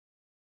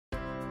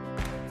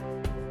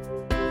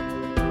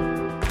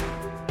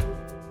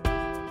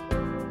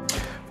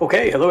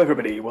Okay, hello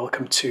everybody.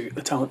 Welcome to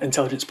the Talent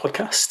Intelligence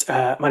Podcast.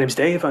 My name's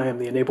Dave. I am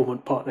the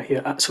enablement partner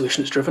here at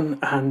Solutions Driven,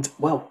 and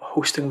well,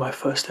 hosting my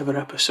first ever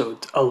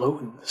episode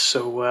alone.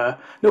 So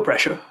no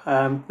pressure.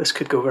 This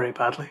could go very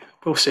badly.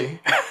 We'll see.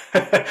 We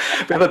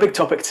have a big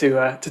topic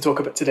to talk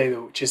about today,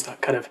 though, which is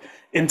that kind of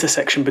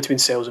intersection between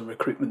sales and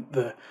recruitment.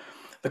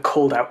 The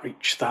cold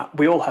outreach that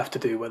we all have to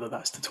do, whether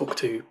that's to talk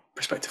to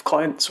prospective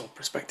clients or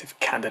prospective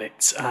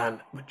candidates. And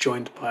we're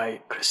joined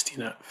by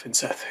Christina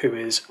Finseth, who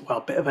is, well,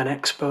 a bit of an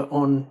expert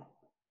on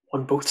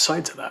both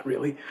sides of that,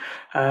 really.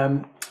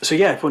 So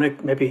yeah, if you want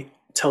to maybe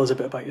tell us a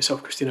bit about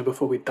yourself, Christina,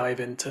 before we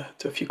dive into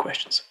a few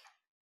questions.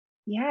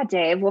 Yeah,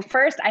 Dave. Well,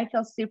 first, I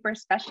feel super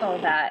special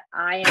that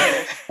I am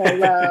a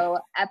solo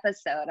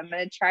episode. I'm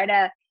going to try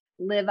to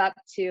live up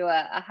to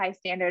a high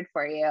standard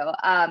for you.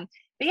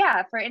 But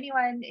yeah, for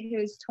anyone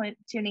who's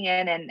tuning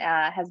in and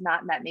has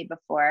not met me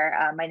before,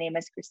 my name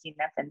is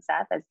Christina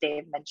Finseth, as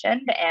Dave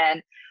mentioned,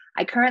 and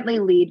I currently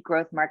lead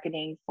growth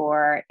marketing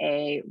for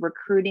a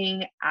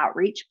recruiting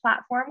outreach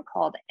platform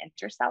called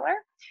Interseller.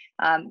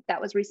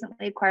 That was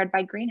recently acquired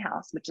by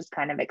Greenhouse, which is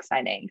kind of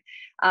exciting.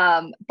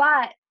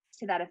 But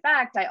to that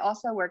effect, I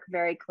also work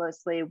very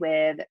closely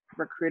with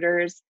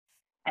recruiters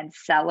and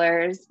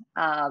sellers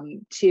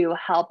to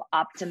help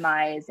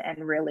optimize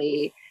and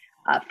really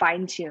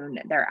fine tune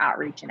their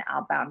outreach and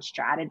outbound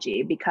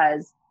strategy.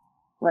 Because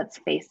let's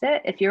face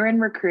it, if you're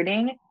in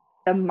recruiting,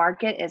 the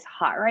market is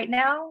hot right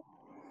now,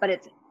 but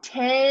it's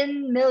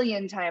 10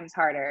 million times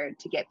harder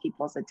to get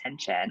people's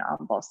attention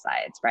on both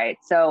sides, right?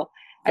 So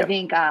yep. I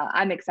think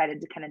I'm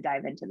excited to kind of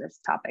dive into this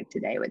topic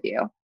today with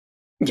you.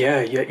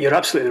 Yeah, you're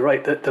absolutely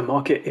right that the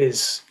market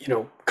is,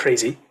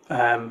 crazy,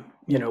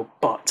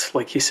 but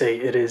like you say,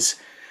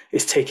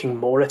 it's taking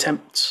more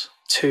attempts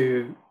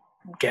to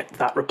get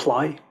that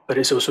reply, but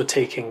it's also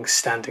taking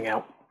standing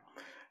out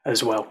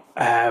as well.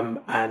 And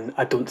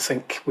I don't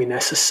think we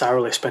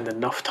necessarily spend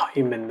enough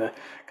time in the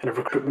kind of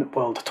recruitment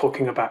world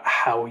talking about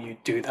how you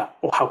do that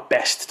or how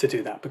best to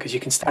do that, because you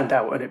can stand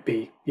out and it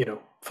be,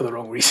 for the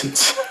wrong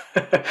reasons.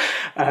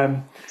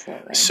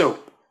 So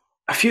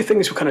a few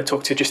things we'll kind of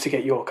talk to just to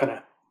get your kind of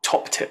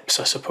top tips,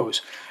 I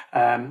suppose.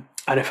 And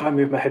if I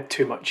move my head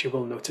too much, you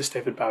will notice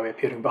David Bowie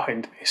appearing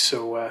behind me.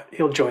 So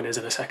he'll join us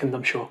in a second,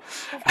 I'm sure.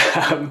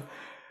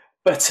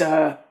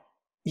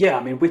 Yeah,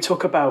 I mean, we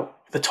talk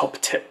about the top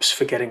tips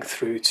for getting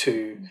through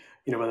to,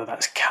 whether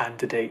that's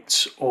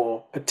candidates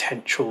or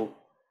potential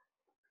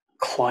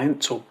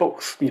clients or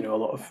both. A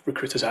lot of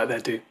recruiters out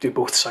there do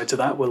both sides of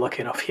that. We're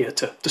lucky enough here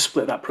to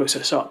split that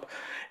process up.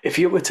 If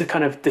you were to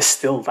kind of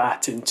distill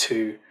that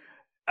into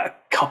a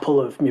couple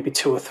of maybe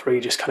two or three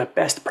just kind of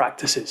best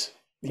practices,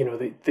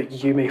 that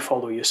you may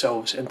follow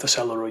yourselves,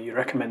 Interseller, or you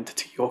recommend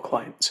to your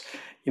clients,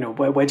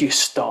 where do you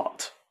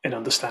start in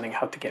understanding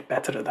how to get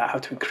better at that, how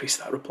to increase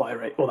that reply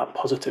rate or that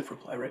positive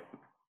reply rate?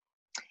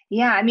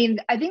 Yeah, I mean,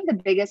 I think the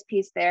biggest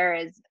piece there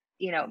is,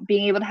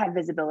 being able to have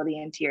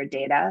visibility into your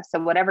data. So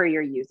whatever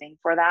you're using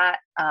for that,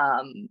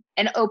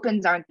 and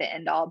opens aren't the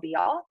end all be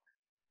all,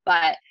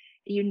 but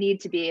you need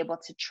to be able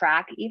to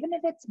track, even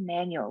if it's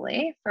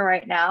manually for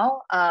right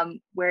now,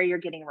 where you're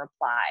getting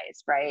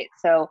replies, right?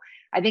 So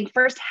I think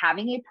first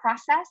having a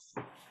process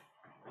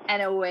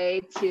and a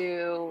way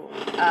to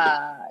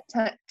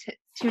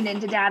tune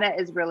into data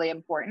is really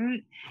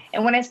important.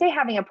 And when I say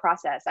having a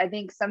process, I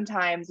think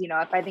sometimes,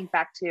 if I think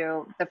back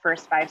to the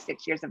first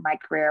 5-6 years of my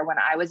career when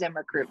I was in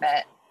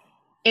recruitment,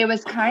 it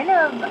was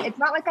it's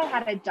not like I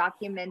had a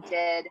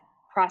documented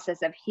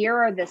process of here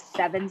are the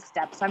 7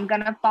 steps I'm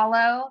going to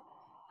follow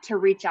to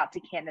reach out to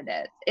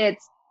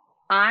candidates.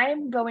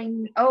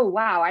 Oh,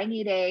 wow, I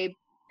need a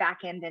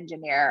back-end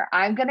engineer.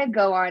 I'm going to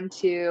go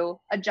onto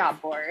a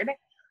job board.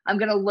 I'm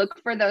going to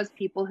look for those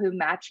people who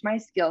match my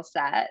skill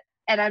set,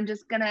 and I'm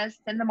just going to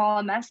send them all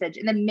a message.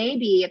 And then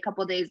maybe a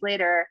couple of days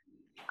later,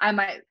 I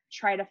might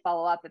try to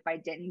follow up if I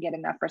didn't get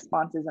enough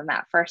responses in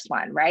that first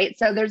one, right?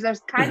 So there's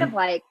kind of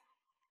like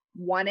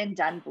one and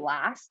done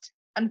blast,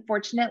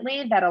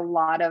 unfortunately, that a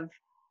lot of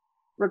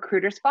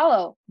recruiters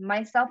follow,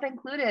 myself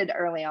included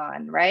early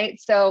on, right?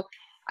 So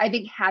I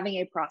think having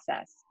a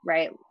process,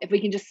 right? If we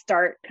can just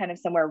start kind of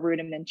somewhere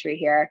rudimentary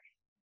here,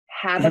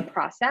 have a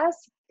process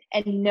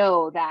and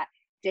know that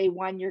day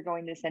 1, you're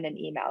going to send an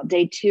email.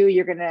 Day 2,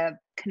 you're going to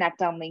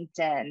connect on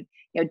LinkedIn.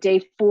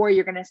 Day 4,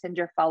 you're going to send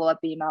your follow-up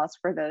emails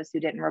for those who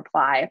didn't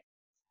reply.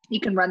 You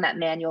can run that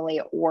manually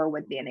or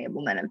with the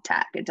enablement of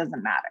tech. It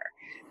doesn't matter.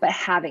 But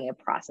having a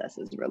process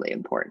is really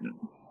important.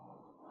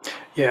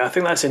 Yeah, I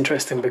think that's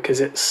interesting because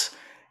it's,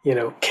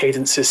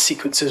 cadences,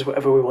 sequences,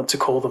 whatever we want to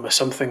call them, are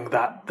something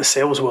that the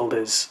sales world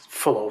is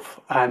full of.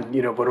 And,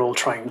 we're all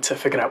trying to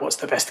figure out what's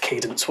the best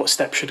cadence, what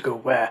step should go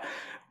where.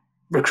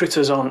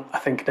 Recruiters aren't, I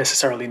think,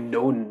 necessarily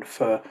known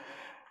for,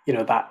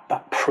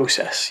 that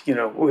process. We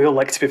all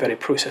like to be very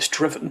process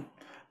driven,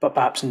 but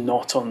perhaps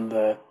not on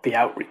the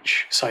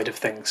outreach side of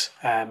things,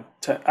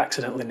 to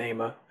accidentally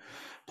name a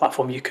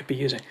platform you could be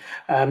using.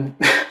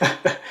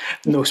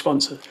 No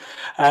sponsors.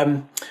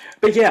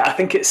 But yeah, I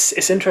think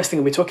it's interesting.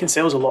 And we talk in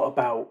sales a lot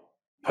about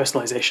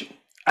personalization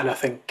And I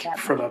think Yeah.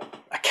 from a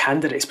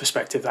candidate's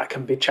perspective, that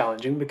can be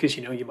challenging because,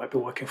 you might be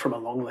working from a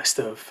long list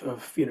of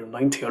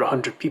 90 or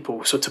 100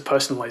 people. So to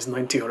personalize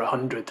 90 or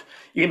 100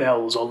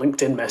 emails or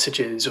LinkedIn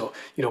messages or,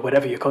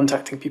 whatever you're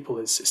contacting people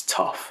is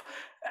tough.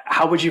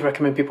 How would you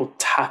recommend people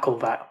tackle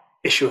that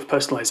issue of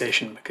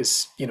personalization?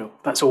 Because,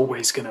 that's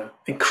always going to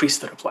increase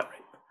the reply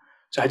rate.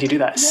 So how do you do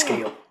that at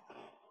scale?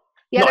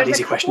 Yeah, Not an there's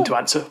easy question to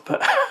answer,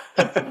 but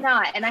it's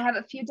not. And I have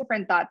a few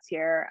different thoughts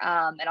here.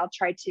 And I'll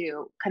try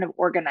to kind of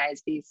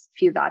organize these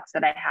few thoughts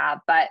that I have.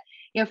 But,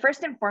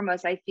 first and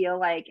foremost, I feel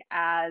like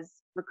as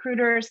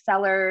recruiters,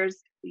 sellers,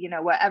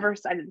 whatever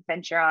side of the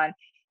fence you're on,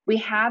 we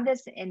have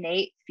this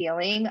innate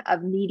feeling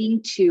of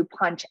needing to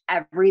punch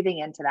everything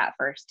into that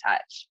first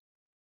touch.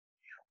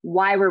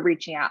 Why we're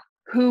reaching out,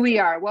 who we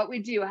are, what we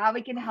do, how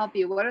we can help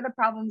you, what are the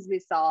problems we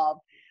solve.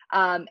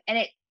 And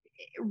it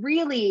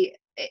really,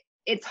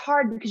 it's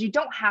hard because you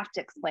don't have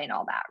to explain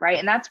all that, right?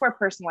 And that's where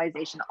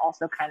personalization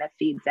also kind of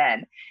feeds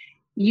in.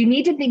 You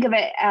need to think of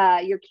it,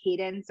 your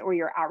cadence or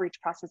your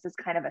outreach process as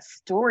kind of a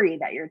story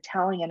that you're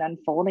telling and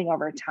unfolding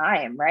over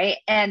time, right?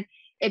 And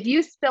if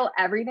you spill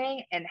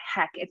everything, and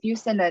heck, if you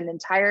send an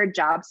entire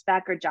job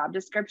spec or job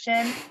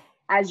description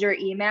as your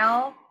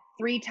email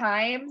 3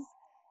 times,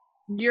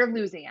 you're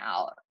losing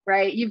out,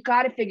 right? You've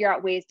got to figure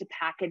out ways to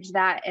package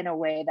that in a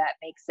way that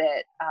makes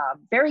it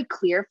very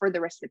clear for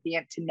the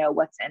recipient to know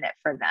what's in it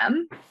for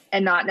them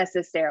and not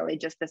necessarily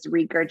just this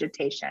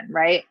regurgitation,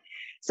 right?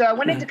 So I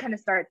wanted to kind of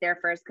start there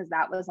first because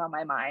that was on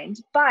my mind.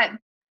 But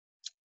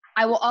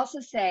I will also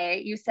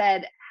say, you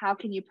said, how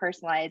can you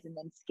personalize and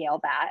then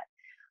scale that?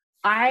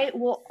 I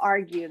will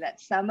argue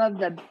that some of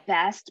the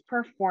best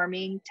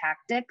performing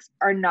tactics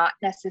are not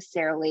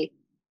necessarily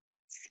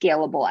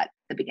scalable at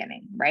the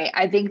beginning, right?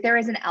 I think there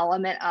is an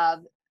element of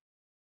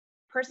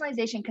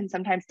personalization can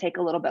sometimes take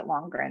a little bit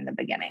longer in the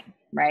beginning,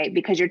 right?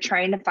 Because you're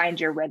trying to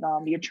find your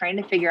rhythm, you're trying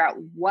to figure out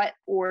what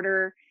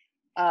order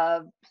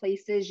of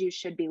places you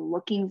should be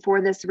looking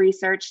for this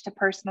research to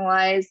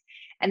personalize.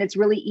 And it's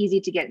really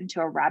easy to get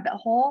into a rabbit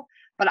hole.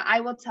 But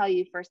I will tell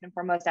you, first and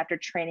foremost, after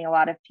training a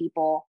lot of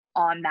people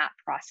on that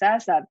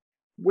process of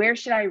where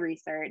should I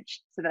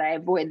research so that I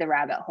avoid the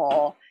rabbit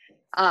hole?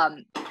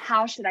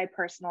 How should I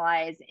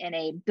personalize in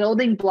a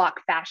building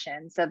block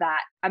fashion so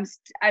that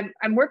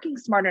I'm working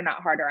smarter,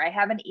 not harder. I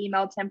have an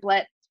email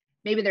template.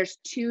 Maybe there's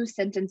 2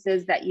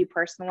 sentences that you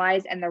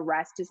personalize and the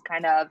rest is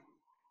kind of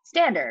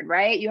standard,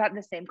 right? You have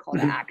the same call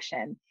to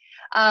action.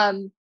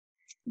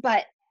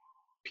 But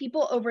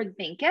people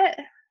overthink it.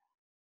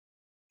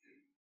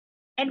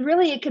 And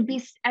really, it could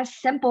be as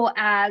simple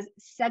as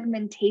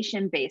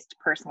segmentation-based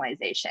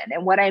personalization.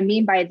 And what I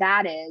mean by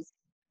that is,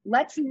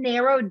 let's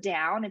narrow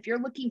down, if you're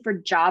looking for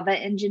Java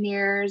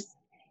engineers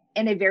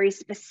in a very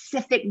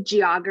specific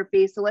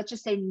geography, so let's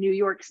just say New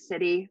York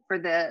City for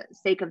the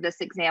sake of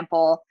this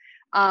example,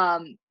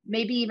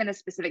 maybe even a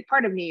specific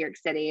part of New York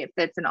City if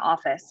it's an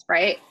office,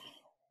 right?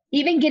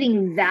 Even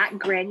getting that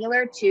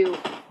granular to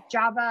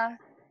Java,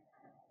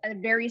 a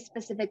very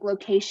specific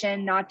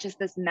location, not just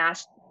this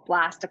mass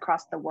blast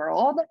across the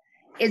world,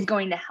 is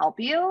going to help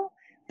you.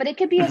 But it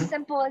could be as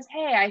simple as,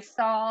 hey, I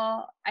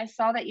saw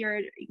that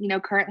you're,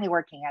 currently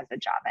working as a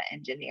Java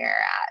engineer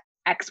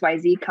at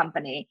XYZ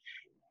company.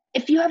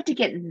 If you have to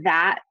get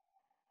that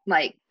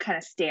like kind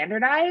of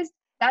standardized,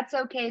 that's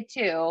okay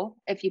too,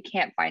 if you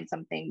can't find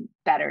something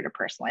better to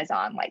personalize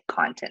on, like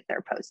content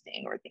they're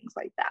posting or things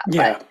like that.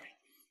 Yeah. But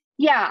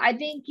yeah, I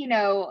think,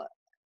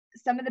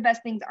 some of the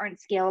best things aren't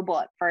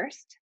scalable at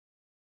first.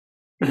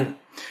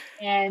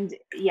 And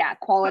yeah,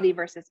 quality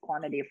versus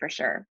quantity for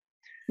sure.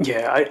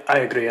 Yeah, I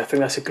agree. I think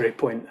that's a great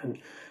point. And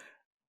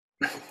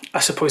I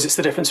suppose it's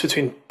the difference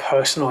between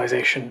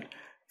personalization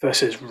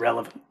versus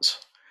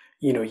relevance.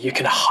 You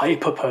can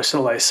hyper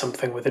personalize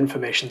something with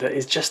information that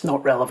is just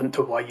not relevant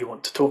to why you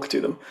want to talk to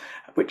them,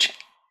 which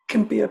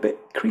can be a bit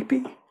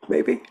creepy,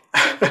 maybe.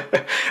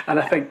 And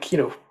I think,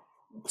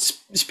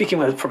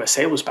 speaking from a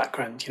sales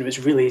background, it's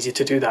really easy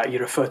to do that. You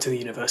refer to the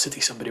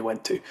university somebody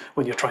went to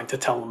when you're trying to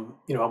tell them,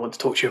 I want to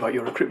talk to you about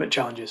your recruitment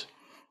challenges.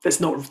 There's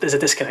a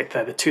disconnect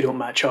there. The two don't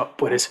match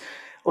up. Whereas,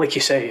 like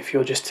you say, if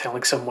you're just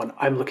telling someone,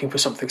 I'm looking for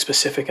something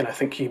specific and I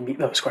think you meet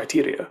those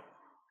criteria,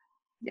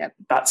 yep,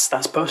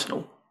 that's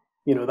personal.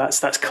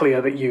 That's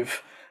clear that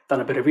you've done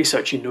a bit of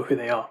research. You know who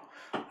they are,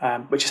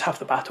 which is half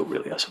the battle,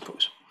 really, I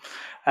suppose.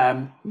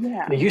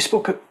 Yeah. You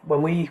spoke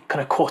when we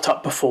kind of caught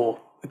up before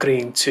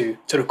agreeing to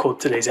record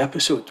today's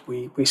episode.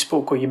 We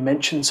spoke, or you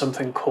mentioned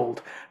something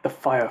called the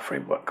FIRE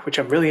framework, which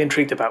I'm really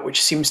intrigued about,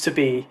 which seems to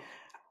be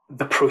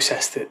the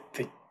process that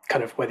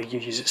kind of, whether you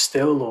use it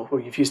still or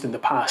you've used in the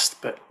past,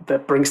 but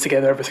that brings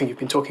together everything you've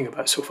been talking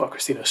about so far,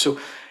 Christina. So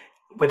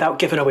without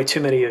giving away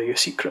too many of your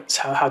secrets,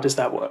 how does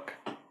that work?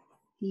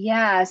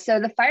 Yeah, so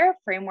the FIRE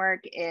framework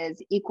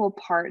is equal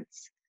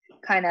parts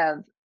kind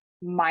of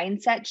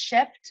mindset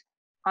shift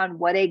on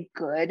what a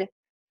good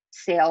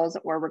sales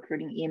or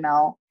recruiting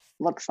email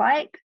looks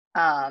like.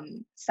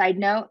 Side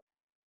note,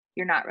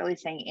 You're not really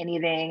saying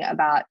anything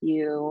about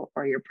you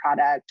or your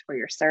product or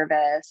your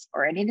service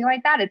or anything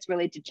like that. It's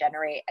really to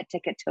generate a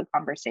ticket to a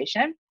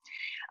conversation.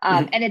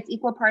 And it's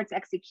equal parts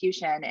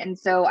execution. And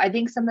so I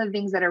think some of the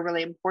things that are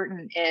really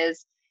important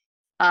is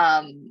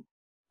I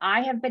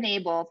have been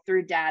able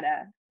through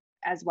data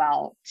as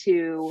well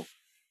to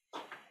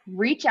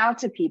reach out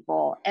to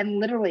people and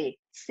literally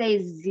say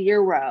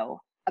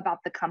zero about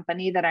the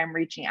company that I'm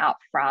reaching out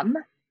from.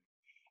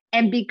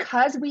 And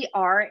because we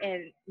are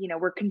in,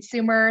 we're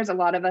consumers, a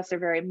lot of us are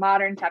very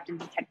modern, tapped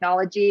into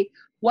technology.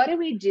 What do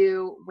we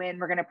do when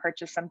we're going to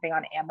purchase something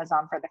on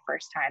Amazon for the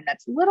first time?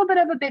 That's a little bit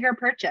of a bigger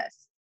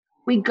purchase.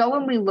 We go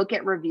and we look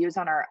at reviews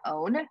on our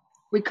own.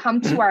 We come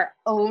to our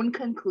own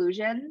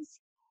conclusions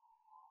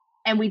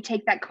and we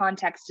take that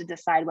context to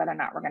decide whether or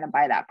not we're going to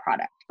buy that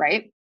product,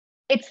 right?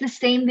 It's the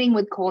same thing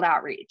with cold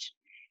outreach.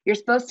 You're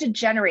supposed to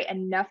generate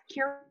enough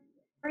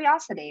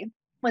curiosity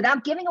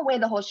without giving away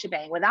the whole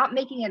shebang, without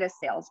making it a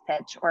sales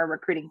pitch or a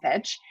recruiting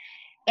pitch.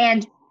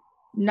 And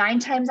 9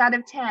 times out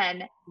of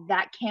 10,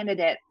 that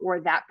candidate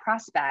or that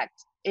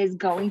prospect is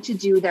going to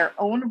do their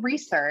own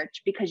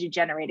research because you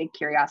generated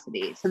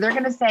curiosity. So they're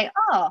going to say,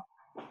 oh,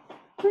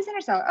 who's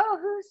Interseller? Oh,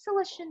 who's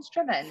Solutions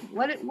Driven?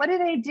 What do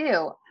they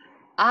do?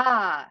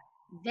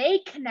 They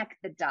connect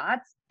the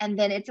dots, and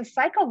then it's a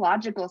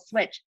psychological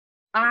switch.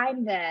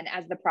 I'm then,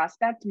 as the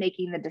prospect,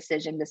 making the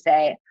decision to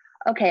say,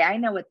 okay, I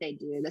know what they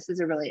do. This is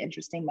a really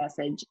interesting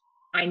message.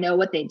 I know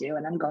what they do,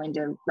 and I'm going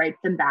to write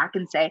them back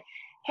and say,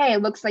 hey,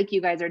 it looks like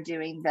you guys are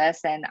doing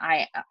this, and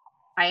I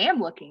am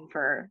looking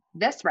for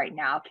this right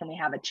now. Can we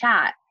have a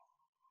chat?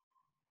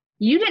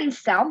 You didn't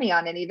sell me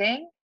on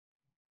anything,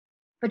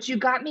 but you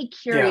got me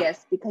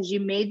curious because you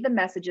made the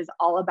messages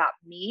all about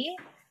me,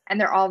 and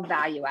they're all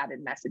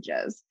value-added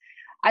messages.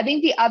 I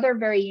think the other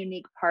very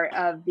unique part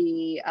of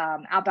the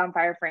outbound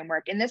fire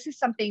framework, and this is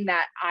something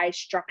that I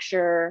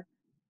structure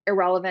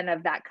irrelevant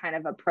of that kind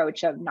of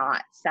approach of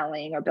not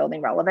selling or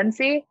building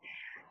relevancy,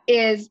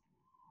 is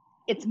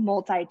it's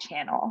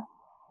multi-channel.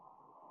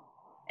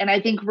 And I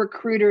think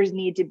recruiters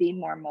need to be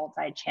more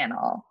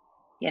multi-channel,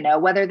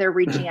 whether they're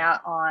reaching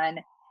out on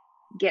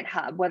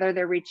GitHub, whether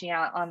they're reaching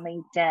out on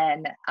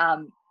LinkedIn.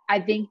 I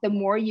think the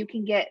more you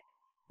can get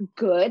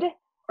good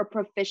or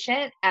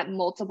proficient at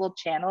multiple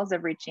channels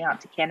of reaching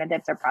out to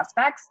candidates or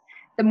prospects,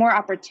 the more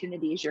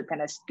opportunities you're going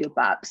to scoop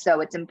up.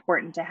 So it's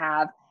important to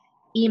have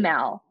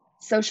email,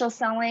 social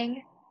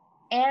selling,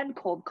 and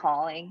cold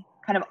calling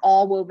kind of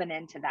all woven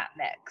into that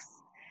mix.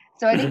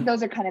 So I think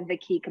those are kind of the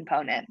key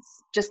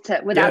components, just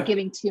to, without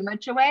giving too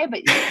much away, but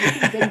you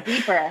can dig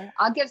deeper.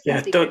 I'll give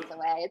some secrets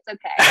away. It's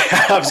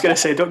okay. I was going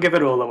to say, don't give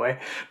it all away.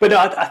 But no,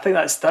 I think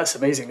that's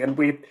amazing. And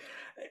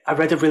I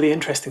read a really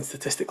interesting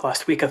statistic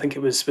last week. I think it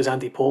was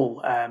Andy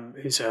Paul,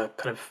 who's a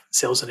kind of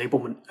sales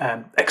enablement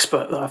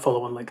expert that I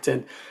follow on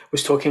LinkedIn,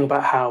 was talking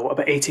about how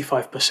about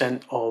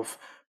 85% of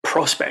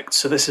prospects,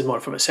 so this is more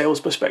from a sales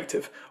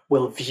perspective,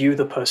 will view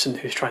the person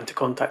who's trying to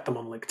contact them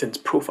on LinkedIn's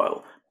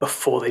profile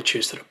before they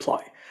choose to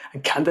reply.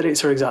 And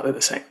candidates are exactly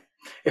the same.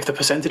 If the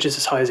percentage is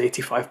as high as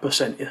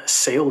 85% in a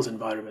sales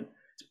environment,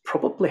 it's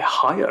probably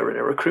higher in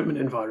a recruitment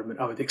environment,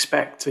 I would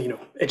expect.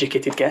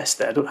 Educated guess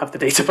there, I don't have the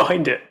data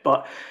behind it,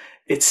 but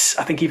it's,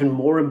 I think, even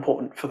more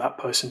important for that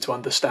person to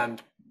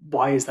understand,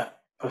 why is that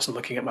person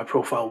looking at my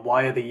profile?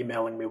 Why are they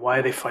emailing me? Why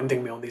are they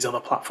finding me on these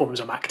other platforms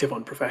I'm active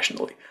on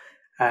professionally?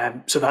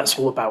 So that's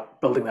all about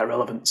building that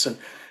relevance. And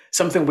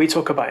something we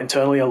talk about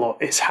internally a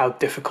lot is how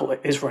difficult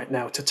it is right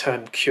now to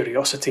turn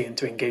curiosity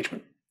into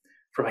engagement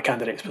from a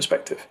candidate's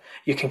perspective.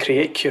 You can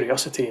create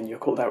curiosity in your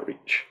cold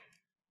outreach.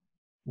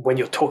 When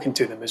you're talking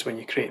to them is when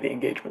you create the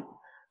engagement.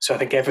 So I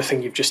think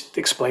everything you've just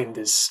explained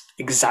is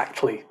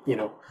exactly,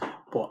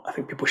 what I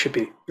think people should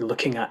be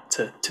looking at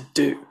to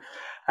do.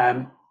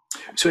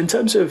 So in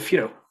terms of,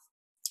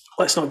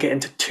 let's not get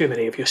into too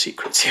many of your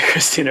secrets here,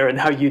 Christina, and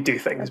how you do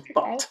things,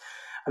 but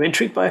I'm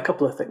intrigued by a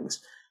couple of things.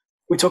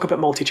 We talk about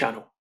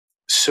multi-channel.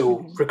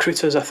 So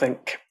recruiters, I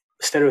think,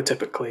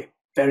 stereotypically,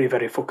 very,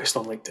 very focused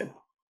on LinkedIn.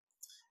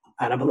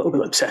 And I'm a little bit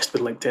obsessed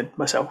with LinkedIn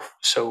myself,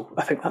 so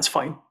I think that's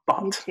fine.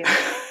 But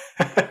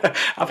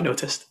I've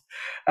noticed.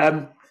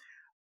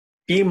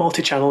 Being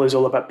multi-channel is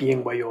all about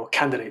being where your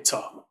candidates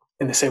are,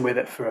 in the same way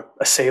that for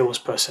a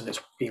salesperson, it's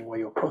being where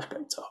your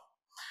prospects are.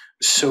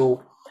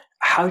 So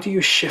how do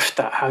you shift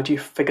that? How do you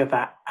figure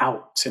that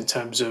out in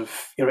terms of,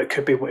 it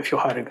could be if you're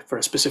hiring for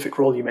a specific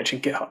role, you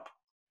mentioned GitHub,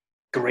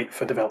 great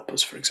for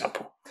developers, for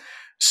example.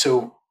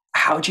 So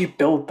how do you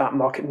build that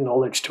market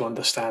knowledge to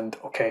understand,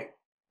 okay,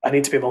 I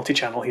need to be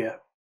multi-channel here,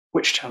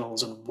 which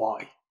channels and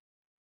why?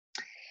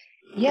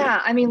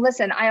 Yeah, I mean,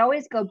 listen, I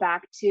always go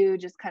back to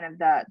just kind of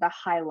the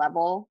high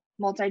level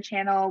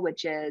multi-channel,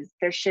 which is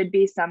there should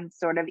be some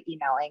sort of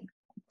emailing.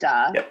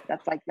 Yep.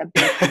 That's like the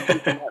big piece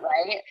of it,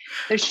 right?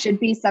 There should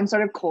be some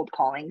sort of cold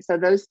calling. So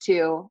those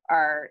two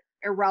are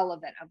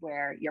irrelevant of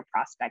where your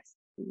prospects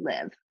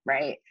live,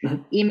 right?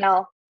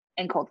 Email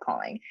and cold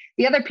calling.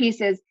 The other piece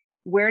is,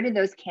 where do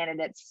those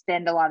candidates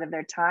spend a lot of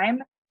their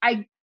time?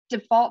 I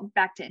default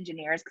back to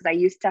engineers because I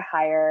used to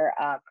hire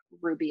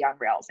Ruby on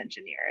Rails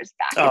engineers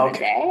back in the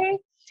day.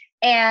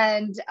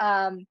 And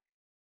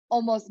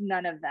almost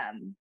none of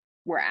them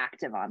were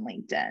active on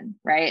LinkedIn,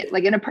 right?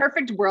 Like in a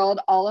perfect world,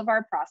 all of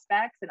our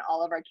prospects and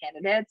all of our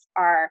candidates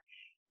are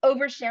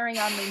oversharing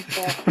on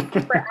LinkedIn,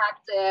 super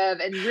active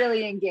and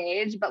really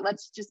engaged, but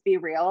let's just be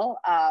real,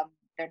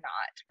 they're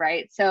not,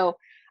 right? So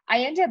I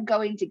end up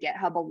going to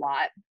GitHub a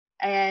lot.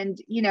 And,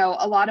 you know,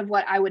 a lot of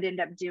what I would end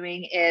up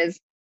doing is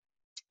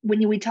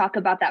when we talk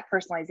about that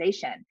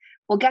personalization,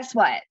 well, guess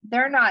what?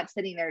 They're not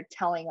sitting there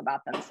telling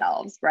about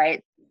themselves,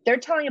 right? They're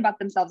telling about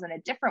themselves in a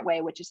different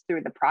way, which is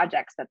through the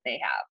projects that they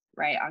have,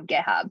 right, on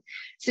GitHub.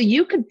 So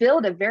you could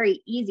build a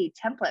very easy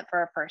template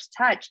for a first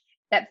touch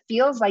that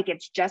feels like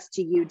it's just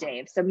to you,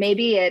 Dave. So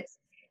maybe it's,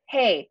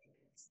 hey,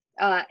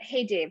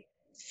 Dave,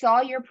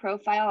 saw your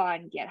profile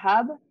on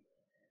GitHub,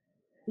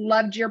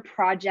 loved your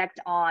project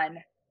on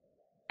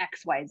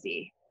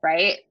XYZ,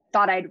 right?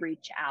 Thought I'd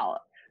reach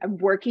out. I'm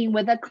working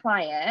with a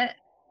client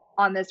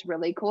on this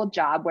really cool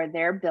job where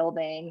they're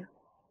building,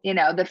 you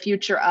know, the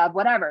future of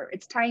whatever.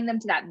 It's tying them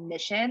to that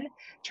mission,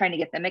 trying to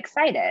get them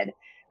excited,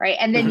 right?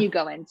 And then you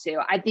go into,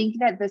 I think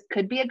that this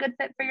could be a good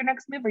fit for your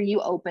next move. Are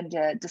you open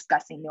to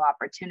discussing new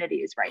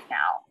opportunities right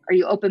now? Are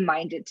you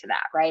open-minded to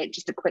that, right?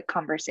 Just a quick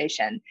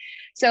conversation.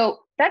 So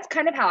that's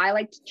kind of how I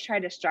like to try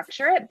to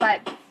structure it.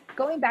 But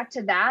going back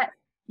to that,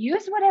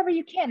 use whatever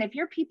you can. If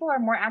your people are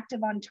more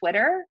active on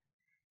Twitter,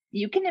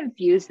 you can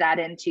infuse that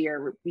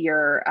into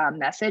your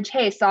message.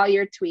 Hey, saw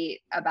your tweet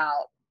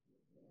about,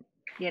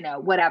 you know,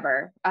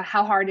 whatever,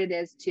 how hard it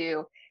is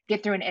to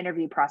get through an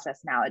interview process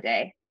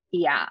nowadays.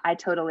 Yeah, I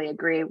totally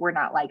agree. We're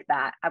not like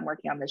that. I'm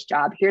working on this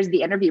job. Here's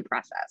the interview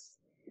process.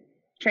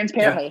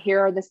 Transparently,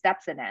 here are the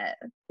steps in it.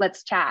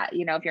 Let's chat,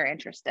 you know, if you're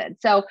interested.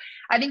 So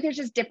I think there's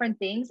just different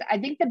things. I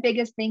think the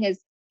biggest thing is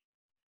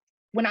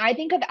when I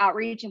think of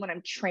outreach and when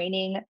I'm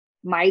training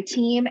my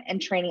team and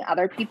training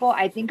other people,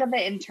 I think of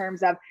it in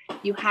terms of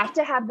you have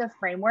to have the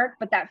framework,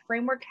 but that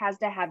framework has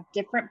to have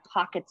different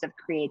pockets of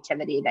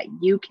creativity that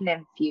you can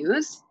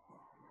infuse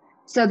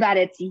so that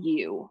it's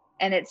you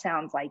and it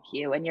sounds like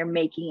you and you're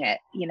making it,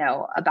 you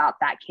know, about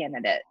that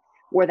candidate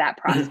or that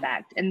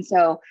prospect. And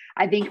so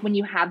I think when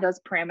you have those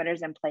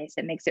parameters in place,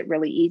 it makes it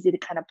really easy to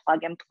kind of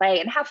plug and play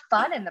and have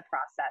fun in the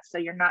process. So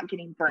you're not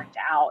getting burnt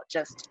out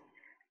just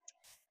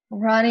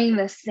running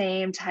the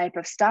same type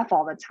of stuff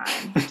all the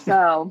time.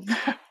 So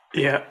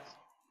yeah.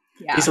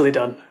 Easily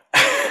done.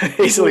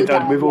 Easily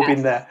done. We've all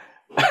been there.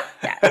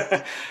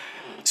 Yes.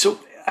 So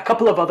a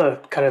couple of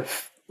other kind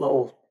of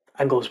little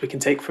angles we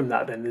can take from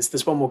that then.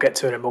 There's one we'll get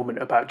to in a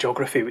moment about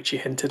geography, which you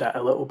hinted at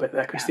a little bit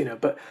there, Christina.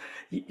 But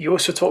you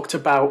also talked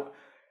about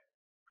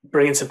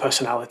bringing some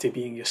personality,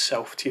 being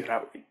yourself to your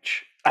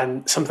outreach.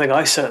 And something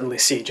I certainly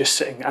see just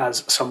sitting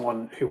as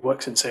someone who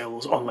works in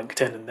sales on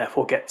LinkedIn and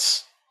therefore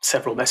gets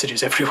several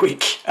messages every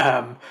week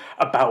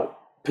about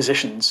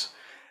positions.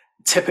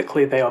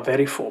 Typically, they are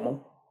very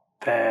formal.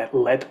 They're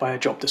led by a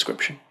job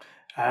description,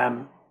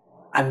 and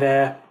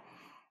they're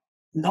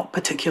not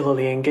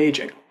particularly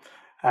engaging.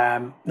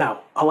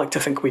 Now, I like to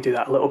think we do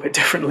that a little bit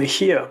differently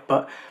here,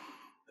 but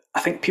I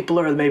think people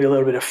are maybe a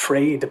little bit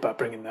afraid about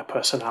bringing their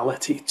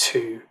personality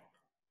to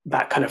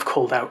that kind of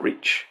cold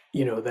outreach.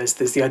 You know, there's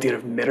the idea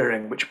of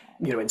mirroring, which,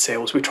 you know, in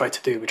sales we try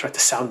to do. We try to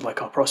sound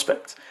like our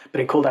prospects,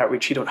 but in cold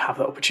outreach you don't have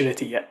that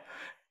opportunity yet.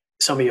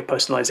 Some of your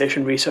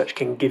personalization research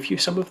can give you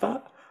some of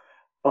that,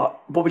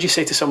 but what would you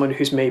say to someone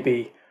who's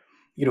maybe,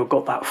 you know,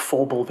 got that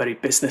formal, very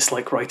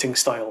business-like writing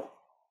style?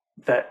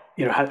 That,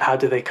 you know, how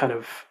do they kind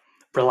of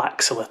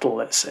relax a little,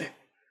 let's say?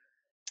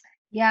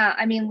 Yeah,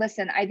 I mean,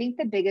 listen, I think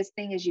the biggest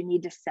thing is you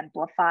need to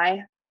simplify.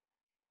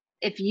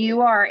 If you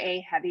are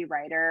a heavy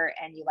writer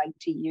and you like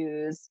to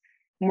use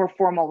more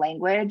formal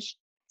language,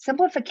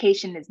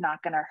 simplification is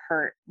not going to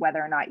hurt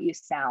whether or not you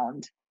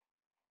sound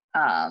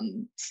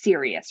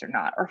serious or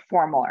not, or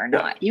formal or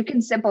not. You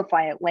can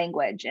simplify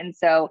language. And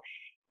so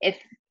if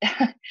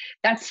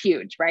that's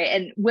huge, right?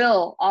 And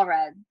Will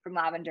Allred from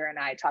Lavender and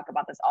I talk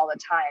about this all the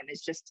time.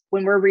 It's just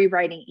when we're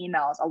rewriting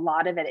emails, a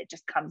lot of it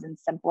just comes in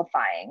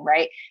simplifying,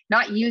 right?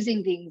 Not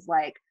using things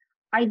like,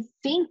 I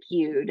think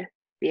you'd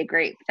be a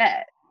great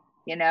fit,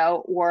 you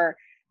know, or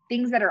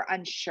things that are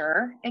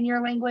unsure in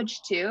your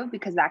language too,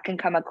 because that can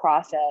come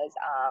across as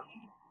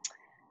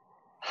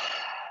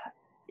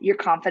your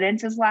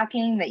confidence is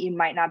lacking, that you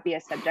might not be a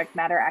subject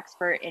matter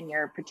expert in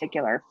your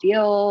particular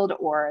field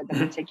or the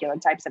particular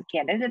types of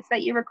candidates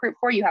that you recruit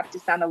for. You have to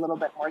sound a little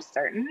bit more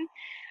certain.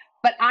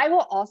 But I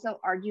will also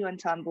argue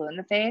until I'm blue in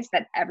the face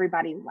that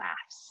everybody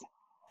laughs.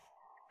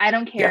 I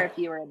don't care if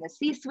you are in the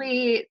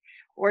C-suite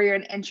or you're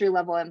an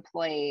entry-level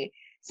employee.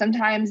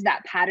 Sometimes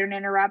that pattern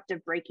interrupt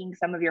of breaking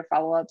some of your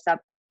follow-ups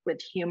up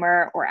with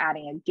humor or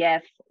adding a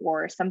GIF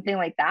or something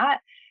like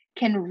that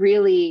can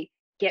really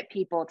get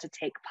people to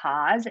take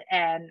pause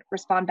and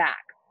respond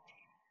back.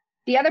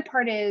 The other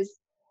part is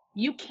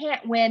you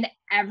can't win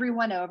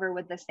everyone over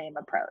with the same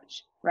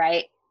approach,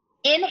 right?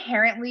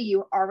 Inherently,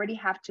 you already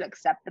have to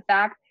accept the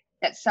fact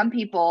that some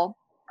people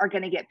are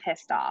going to get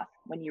pissed off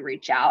when you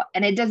reach out.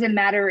 And it doesn't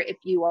matter if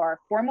you are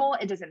formal.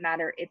 It doesn't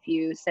matter if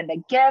you send a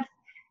GIF.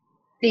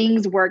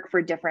 things work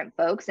for different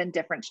folks and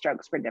different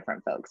strokes for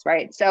different folks,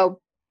 right? So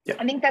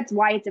I think that's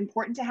why it's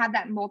important to have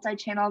that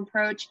multi-channel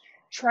approach.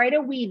 Try to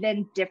weave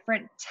in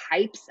different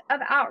types of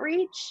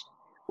outreach,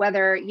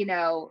 whether,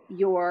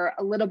 you're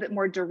a little bit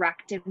more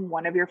direct in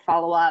one of your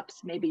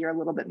follow-ups, maybe you're a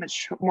little bit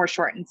much more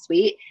short and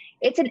sweet.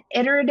 It's an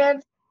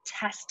iterative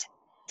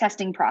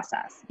testing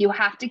process. You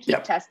have to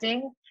keep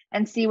testing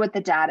and see what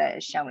the data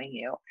is showing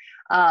you.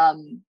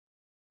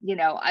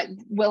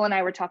 Will and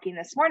I were talking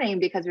this morning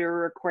because we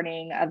were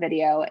recording a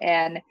video,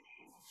 and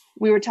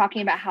we were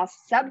talking about how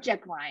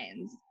subject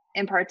lines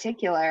in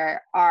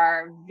particular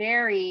are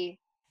very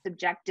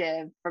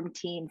subjective from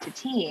team to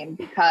team,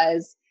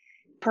 because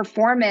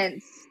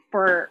performance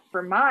for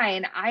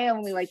mine, I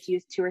only like to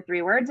use 2 or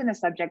 3 words in a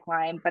subject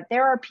line, but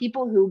there are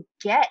people who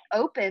get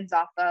opens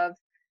off of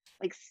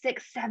like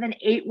 6, 7,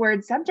 8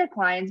 word subject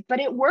lines, but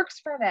it works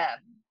for them.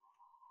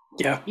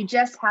 Yeah. You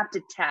just have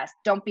to test.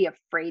 Don't be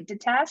afraid to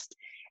test.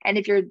 And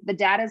if the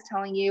data is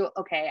telling you,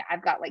 okay,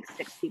 I've got like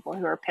 6 people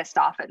who are pissed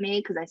off at me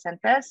because I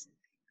sent this,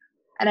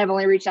 and I've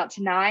only reached out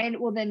to 9,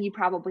 well, then you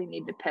probably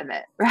need to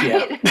pivot,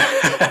 right?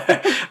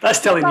 Yeah. That's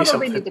telling you something.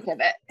 Probably need to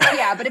pivot.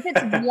 Yeah, but if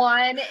it's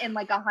 1 in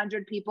like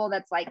 100 people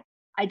that's like,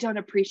 I don't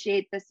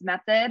appreciate this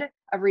method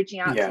of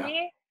reaching out to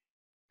me,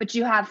 but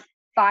you have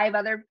 5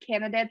 other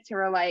candidates who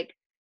are like,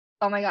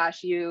 oh my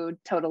gosh, you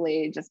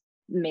totally just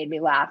made me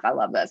laugh. I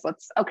love this.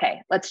 Let's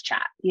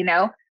chat,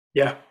 Yeah.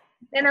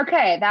 And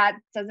okay, that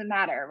doesn't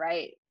matter,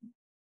 right?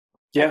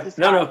 Yeah.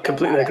 No,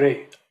 completely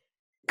agree.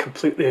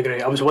 Completely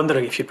agree. I was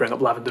wondering if you'd bring up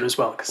lavender as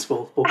well, because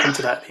we'll come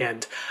to that at the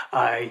end.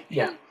 I'm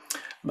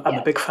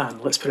a big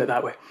fan. Let's put it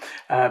that way.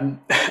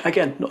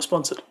 Again, not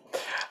sponsored.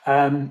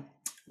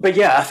 But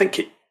yeah, I think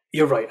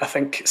you're right. I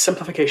think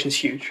simplification is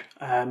huge.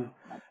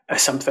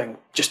 As something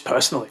just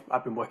personally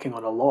I've been working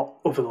on a lot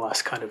over the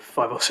last kind of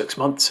 5 or 6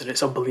 months, and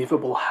it's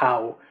unbelievable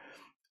how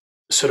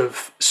sort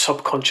of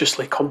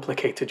subconsciously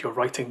complicated your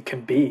writing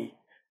can be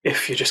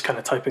if you're just kind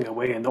of typing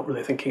away and not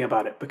really thinking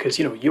about it, because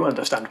you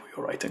understand what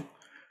you're writing.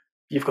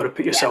 You've got to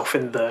put yourself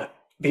in the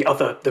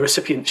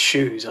recipient's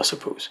shoes, I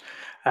suppose,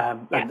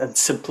 and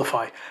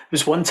simplify.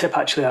 There's one tip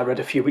actually I read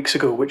a few weeks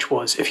ago, which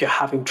was if you're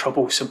having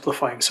trouble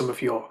simplifying some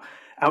of your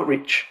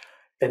outreach,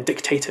 then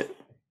dictate it.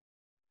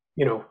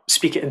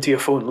 Speak it into your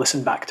phone,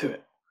 listen back to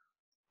it.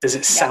 Does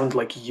it sound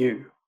like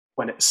you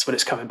when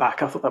it's coming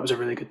back? I thought that was a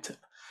really good tip.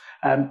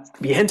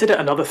 You hinted at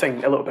another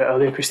thing a little bit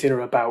earlier, Christina,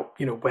 about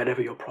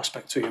wherever your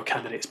prospects or your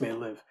candidates may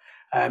live.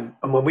 And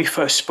when we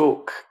first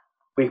spoke,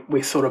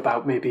 we thought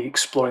about maybe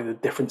exploring the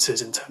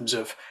differences in terms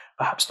of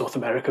perhaps North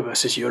America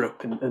versus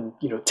Europe and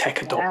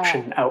tech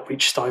adoption,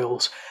 outreach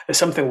styles. It's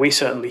something we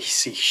certainly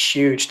see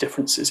huge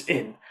differences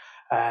in.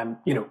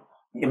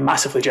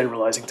 Massively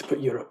generalizing to put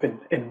Europe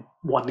in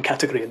one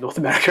category and North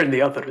America in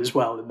the other as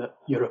well, and that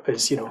Europe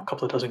is a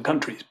couple of dozen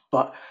countries.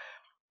 But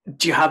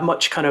do you have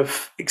much kind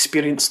of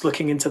experience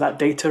looking into that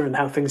data and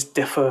how things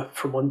differ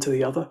from one to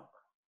the other?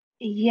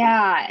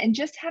 Yeah, and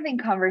just having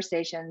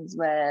conversations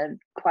with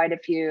quite a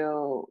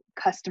few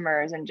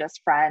customers and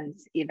just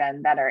friends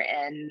even that are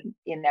in,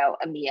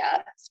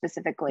 EMEA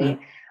specifically.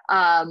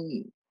 I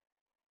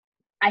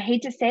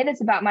hate to say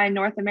this about my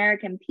North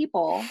American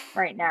people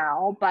right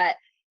now, but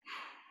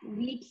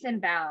leaps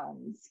and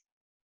bounds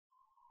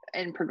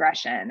in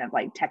progression of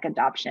like tech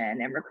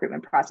adoption and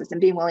recruitment process and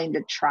being willing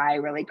to try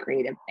really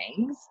creative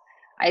things.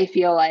 I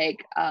feel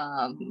like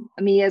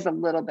EMEA is a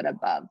little bit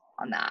above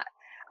on that.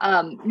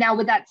 Now,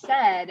 with that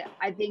said,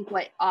 I think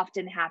what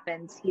often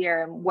happens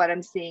here and what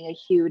I'm seeing a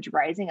huge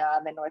rising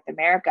of in North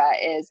America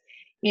is,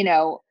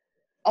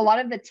 a lot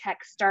of the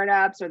tech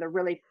startups or the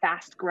really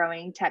fast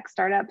growing tech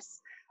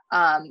startups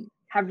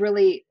have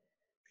really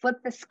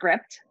flipped the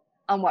script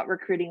on what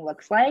recruiting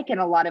looks like. And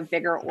a lot of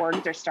bigger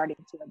orgs are starting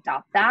to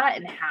adopt that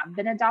and have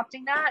been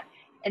adopting that.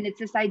 And it's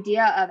this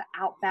idea of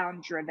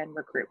outbound driven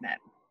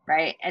recruitment,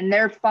 right? And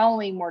they're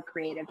following more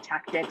creative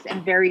tactics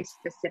and very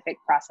specific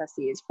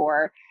processes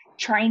for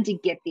trying to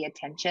get the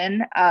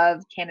attention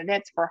of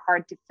candidates for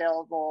hard to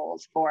fill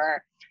roles,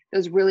 for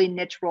those really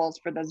niche roles,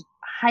 for those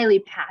highly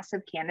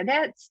passive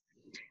candidates.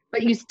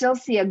 But you still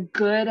see a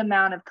good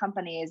amount of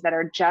companies that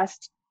are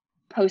just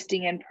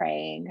posting and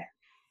praying.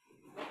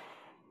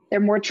 They're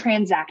more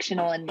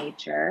transactional in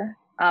nature,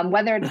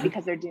 whether it's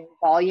because they're doing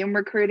volume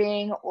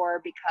recruiting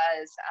or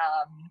because,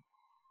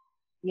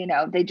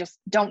 they just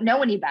don't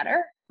know any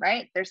better,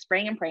 right? They're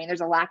spraying and praying.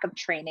 There's a lack of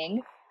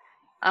training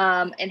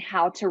in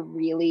how to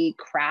really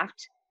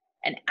craft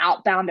an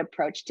outbound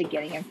approach to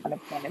getting in front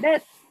of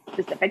candidates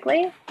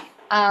specifically.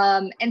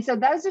 And so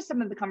those are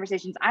some of the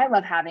conversations I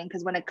love having,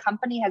 because when a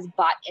company has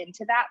bought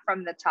into that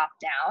from the top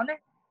down,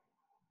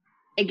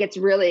 it gets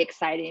really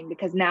exciting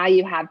because now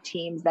you have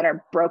teams that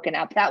are broken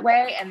up that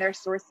way, and their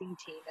sourcing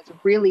team is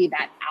really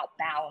that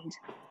outbound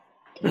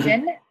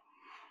engine.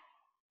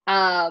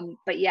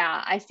 But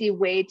yeah, I see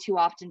way too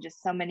often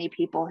just so many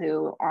people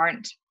who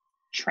aren't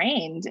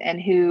trained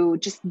and who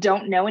just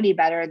don't know any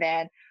better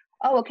than,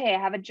 oh, okay, I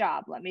have a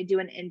job. Let me do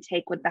an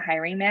intake with the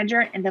hiring manager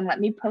and then let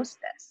me post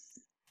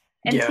this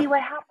and see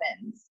what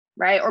happens.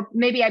 right? Or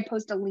maybe I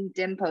post a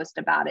LinkedIn post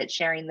about it,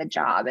 sharing the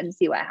job and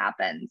see what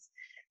happens.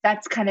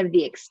 That's kind of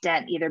the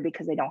extent, either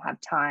because they don't have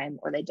time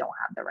or they don't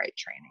have the right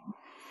training.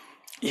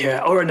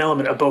 Yeah, or an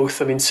element of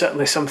both. I mean,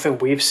 certainly something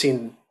we've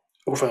seen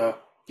over,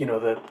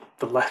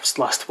 the last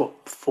what,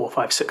 4,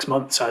 5, 6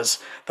 months, as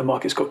the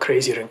market's got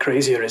crazier and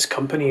crazier, is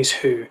companies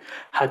who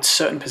had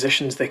certain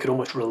positions they could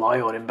almost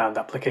rely on inbound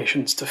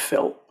applications to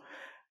fill,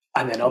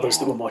 and then others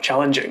that were more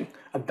challenging,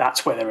 and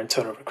that's where their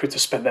internal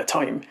recruiters spent their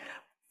time.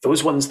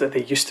 Those ones that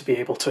they used to be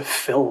able to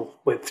fill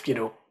with,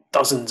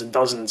 dozens and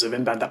dozens of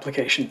inbound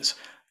applications,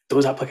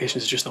 those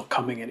applications are just not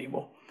coming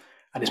anymore.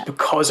 And it's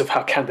because of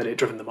how candidate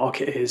driven the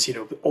market is,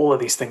 all of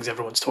these things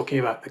everyone's talking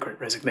about, the great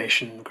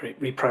resignation, great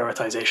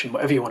reprioritization,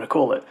 whatever you want to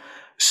call it.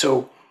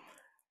 So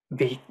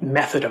the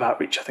method of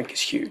outreach, I think,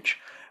 is huge.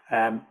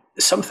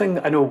 Something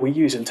I know we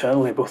use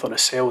internally, both on a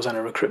sales and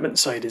a recruitment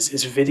side,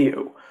 is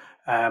video.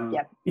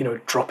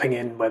 Dropping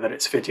in, whether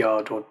it's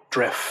Vidyard or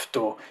Drift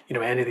or,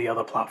 any of the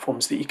other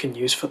platforms that you can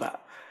use for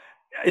that.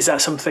 Is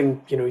that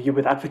something, you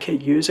would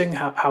advocate using?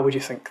 How would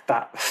you think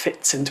that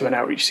fits into an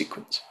outreach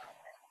sequence?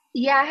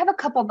 Yeah, I have a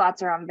couple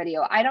thoughts around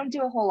video. I don't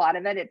do a whole lot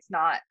of it. It's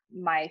not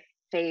my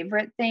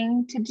favorite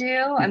thing to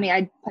do. I mean,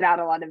 I put out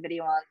a lot of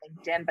video on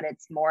LinkedIn, but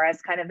it's more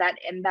as kind of that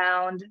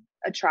inbound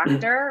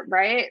attractor,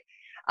 right?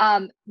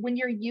 When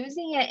you're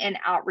using it in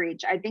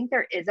outreach, I think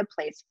there is a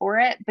place for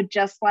it, but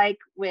just like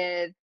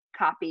with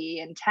copy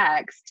and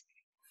text,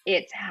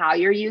 it's how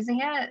you're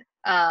using it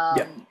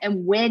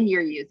and when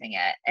you're using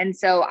it. And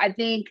so I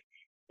think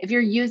if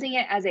you're using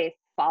it as a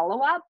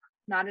follow-up,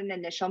 not an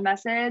initial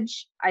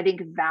message, I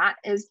think that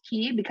is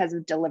key because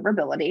of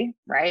deliverability,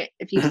 right?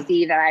 If you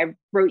see that I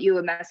wrote you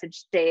a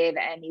message, Dave,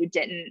 and you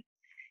didn't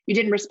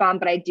respond,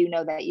 but I do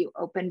know that you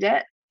opened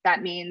it,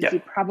 that means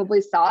you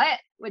probably saw it,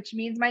 which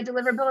means my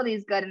deliverability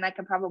is good and I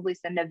can probably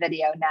send a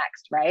video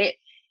next, right?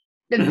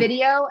 The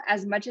video,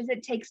 as much as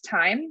it takes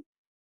time,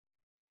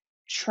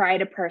 try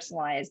to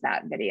personalize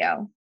that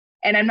video.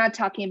 And I'm not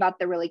talking about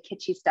the really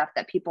kitschy stuff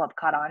that people have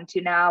caught on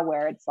to now,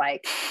 where it's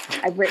like,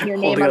 I've written your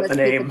name on this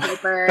piece of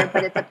paper,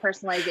 but it's a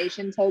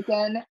personalization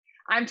token.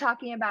 I'm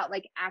talking about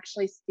like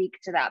actually speak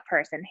to that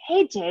person.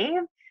 Hey,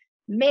 Dave,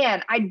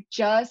 man, I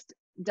just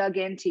dug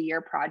into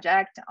your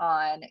project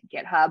on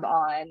GitHub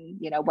on,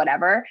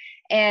 whatever.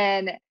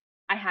 And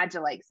I had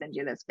to like send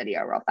you this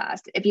video real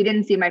fast. If you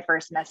didn't see my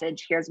first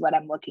message, here's what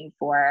I'm looking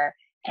for.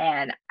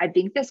 And I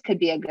think this could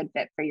be a good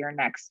fit for your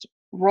next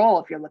role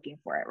if you're looking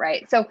for it,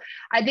 right? So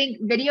I think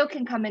video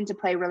can come into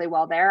play really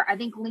well there. I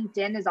think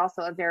LinkedIn is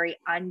also a very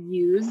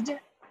unused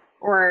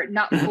or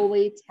not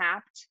fully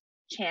tapped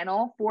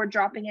channel for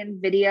dropping in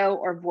video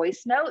or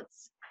voice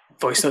notes.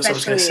 Voice notes, I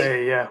was going to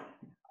say, yeah.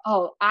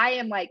 Oh, I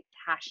am like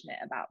passionate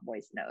about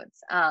voice notes.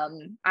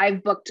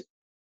 I've booked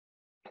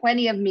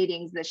plenty of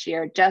meetings this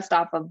year just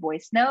off of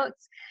voice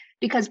notes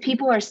because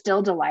people are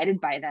still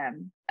delighted by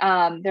them.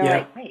 They're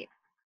like, wait,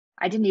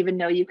 I didn't even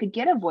know you could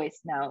get a voice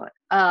note.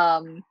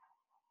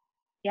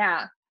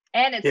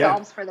 And it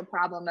solves for the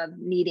problem of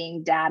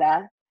needing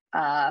data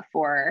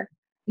for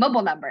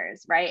mobile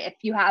numbers, right?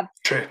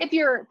 If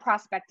you're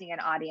prospecting an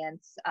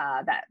audience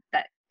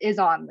that is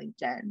on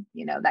LinkedIn,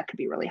 that could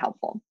be really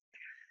helpful.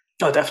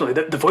 Oh,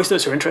 definitely. The voice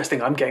notes are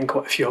interesting. I'm getting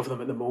quite a few of them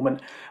at the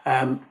moment.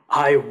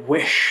 I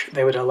wish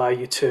they would allow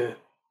you to,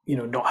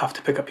 not have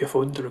to pick up your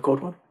phone to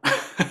record one.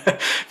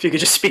 If you could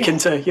just speak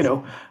into,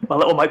 my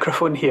little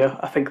microphone here,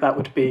 I think that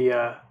would be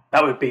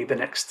the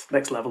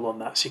next level on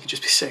that. So you could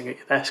just be sitting at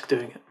your desk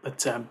doing it.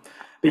 But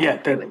yeah,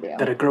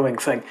 they're a growing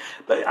thing.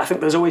 But I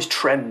think there's always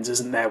trends,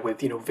 isn't there?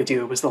 With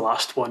video was the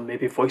last one,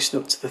 maybe voice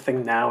notes are the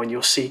thing now, and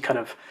you'll see kind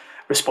of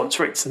response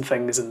rates and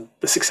things and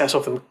the success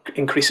of them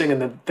increasing,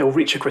 and then they'll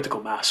reach a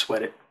critical mass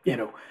where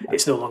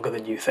it's no longer the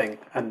new thing.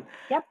 And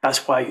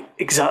that's why,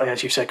 exactly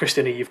as you said,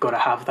 Christina, you've got to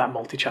have that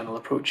multi-channel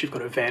approach. You've got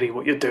to vary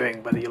what you're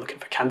doing, whether you're looking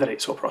for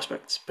candidates or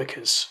prospects,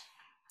 because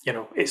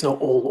it's not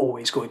all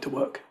always going to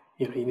work.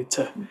 You need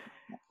to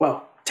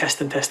test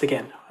and test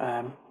again,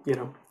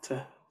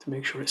 to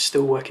make sure it's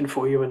still working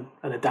for you and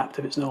adapt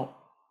if it's not.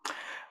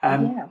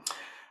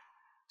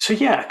 So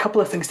a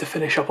couple of things to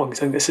finish up on, because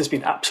I think this has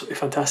been absolutely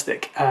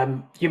fantastic.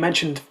 You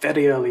mentioned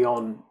very early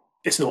on,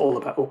 it's not all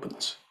about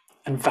opens,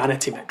 and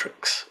vanity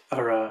metrics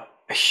are a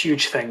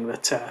huge thing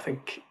that I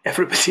think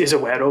everybody is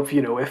aware of.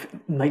 If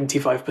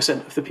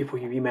 95% of the people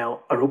you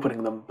email are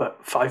opening them,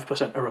 but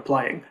 5% are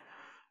replying,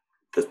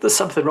 there's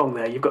something wrong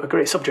there. You've got a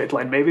great subject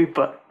line maybe,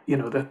 but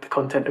the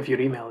content of your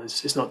email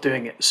is not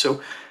doing it.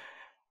 So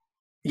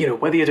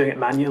whether you're doing it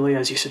manually,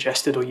 as you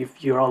suggested, or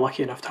you are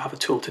lucky enough to have a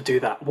tool to do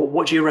that,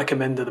 what do you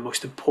recommend are the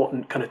most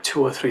important kind of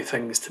 2 or 3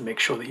 things to make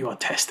sure that you are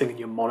testing and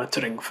you're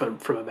monitoring from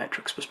a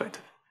metrics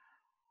perspective?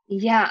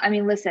 Yeah, I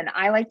mean, listen,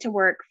 I like to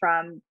work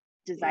from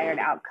desired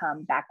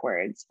outcome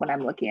backwards when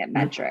I'm looking at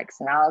metrics,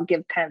 and I'll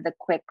give kind of the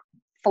quick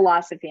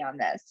philosophy on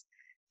this.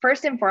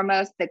 First and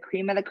foremost, the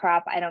cream of the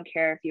crop, I don't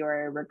care if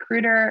you're a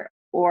recruiter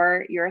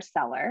or you're a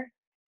seller,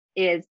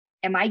 is,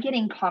 am I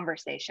getting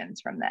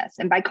conversations from this?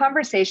 And by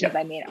conversations,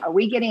 I mean, are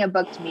we getting a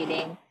booked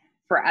meeting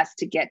for us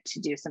to get to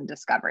do some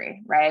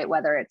discovery, right?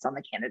 Whether it's on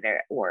the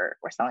candidate or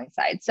selling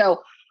side.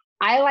 So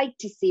I like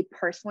to see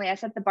personally, I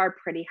set the bar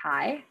pretty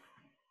high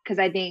because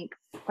I think,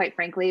 quite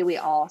frankly, we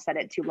all set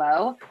it too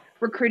low.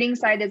 Recruiting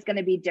side is going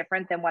to be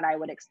different than what I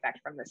would expect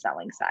from the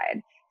selling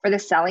side. For the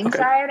selling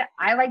side,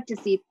 I like to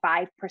see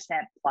 5%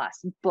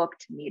 plus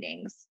booked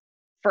meetings.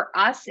 For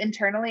us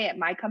internally at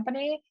my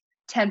company,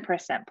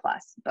 10%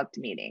 plus booked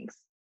meetings.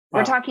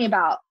 Wow. We're talking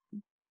about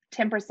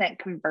 10%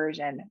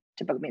 conversion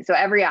to book meetings. So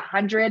every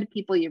 100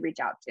 people you reach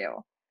out to.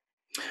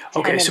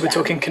 Okay, so we're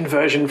talking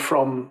conversion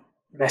from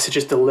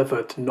messages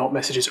delivered, not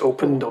messages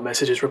opened or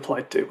messages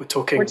replied to. We're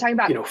talking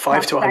about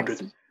 5 to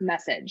 100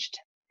 messaged.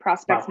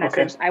 Prospects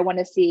messaged. I want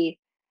to see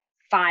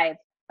 5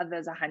 of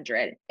those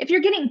 100. If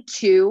you're getting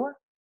 2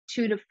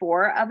 to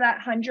 4 of that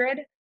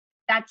 100,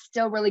 that's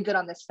still really good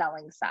on the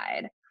selling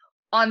side.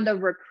 On the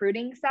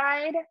recruiting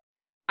side,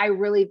 I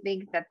really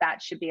think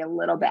that should be a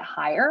little bit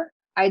higher.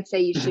 I'd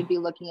say you should be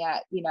looking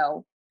at,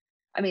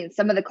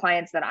 some of the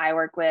clients that I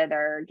work with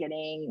are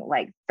getting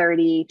like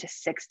 30 to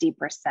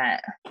 60%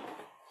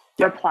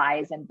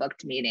 replies and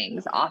booked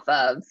meetings off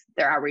of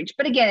their outreach.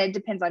 But again, it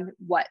depends on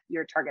what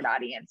your target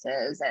audience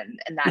is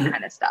and that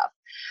kind of stuff.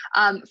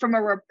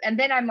 And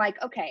then I'm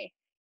like, okay,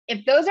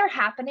 if those are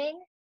happening,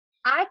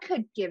 I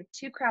could give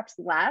 2 craps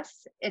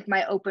less if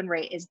my open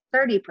rate is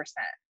 30%,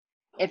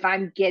 if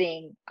I'm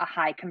getting a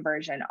high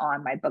conversion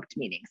on my booked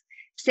meetings.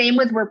 Same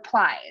with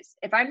replies.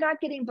 If I'm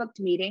not getting booked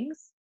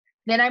meetings,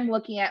 then I'm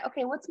looking at,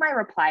 okay, what's my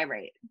reply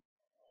rate?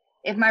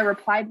 If my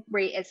reply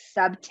rate is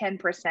sub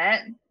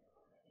 10%,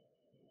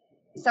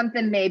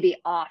 something may be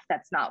off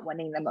that's not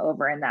winning them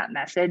over in that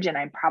message. And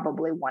I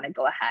probably want to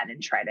go ahead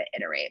and try to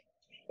iterate.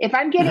 If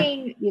I'm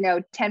getting,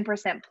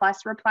 10%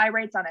 plus reply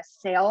rates on a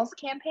sales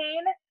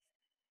campaign,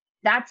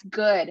 that's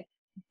good.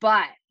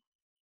 But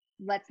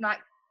let's not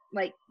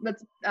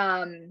what's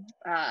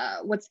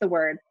the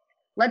word?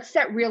 Let's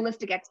set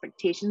realistic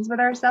expectations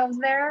with ourselves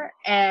there.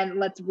 And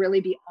let's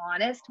really be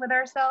honest with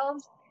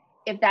ourselves.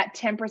 If that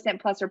 10%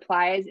 plus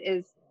replies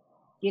is,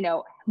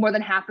 more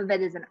than half of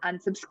it is an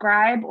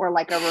unsubscribe or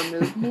like a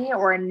remove me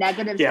or a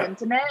negative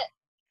sentiment,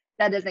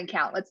 that doesn't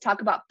count. Let's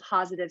talk about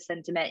positive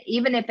sentiment.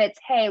 Even if it's,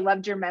 hey,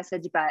 loved your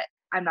message, but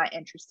I'm not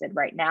interested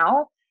right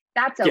now.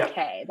 That's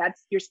okay.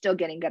 You're still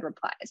getting good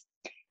replies.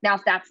 Now,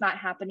 if that's not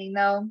happening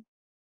though,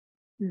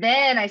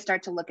 then I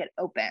start to look at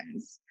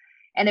opens.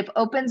 And if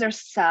opens are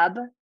sub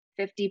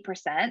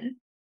 50%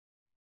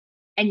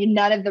 and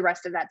none of the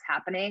rest of that's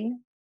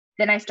happening,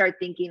 then I start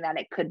thinking that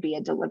it could be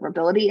a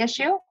deliverability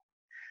issue.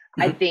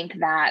 I think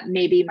that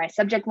maybe my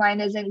subject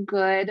line isn't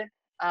good.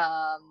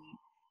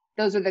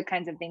 Those are the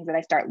kinds of things that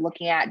I start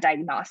looking at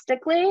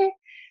diagnostically.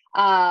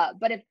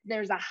 But if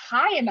there's a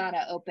high amount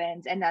of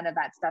opens and none of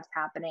that stuff's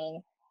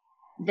happening,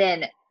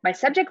 then my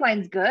subject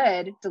line's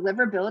good,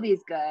 deliverability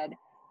is good,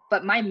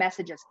 but my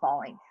message is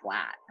falling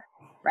flat,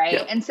 right?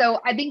 Yeah. And so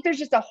I think there's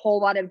just a whole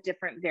lot of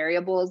different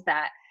variables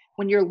that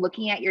when you're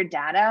looking at your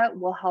data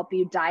will help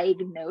you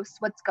diagnose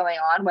what's going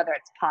on, whether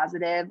it's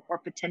positive or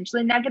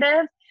potentially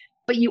negative.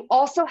 But you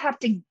also have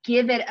to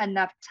give it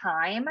enough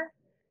time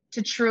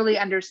to truly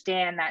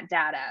understand that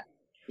data,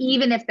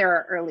 even if there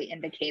are early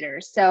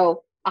indicators.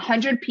 So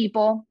 100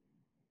 people,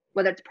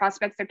 whether it's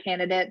prospects or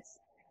candidates,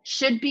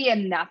 should be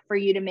enough for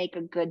you to make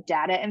a good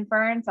data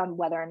inference on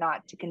whether or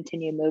not to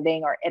continue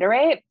moving or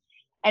iterate.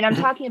 And I'm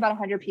talking about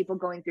 100 people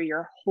going through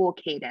your whole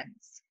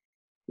cadence,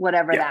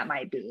 whatever that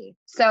might be.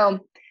 So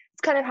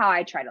it's kind of how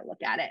I try to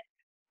look at it.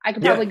 I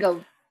could probably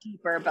go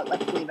deeper, but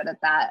let's leave it at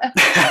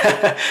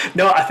that.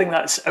 No, I think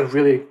that's a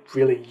really,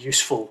 really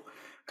useful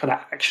kind of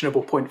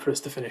actionable point for us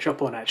to finish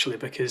up on, actually,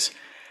 because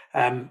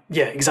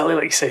exactly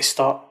like you say,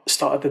 start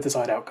at the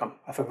desired outcome.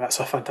 I think that's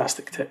a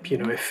fantastic tip.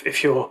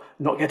 If you're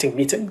not getting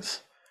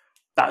meetings,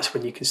 that's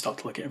when you can start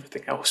to look at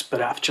everything else.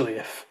 But actually,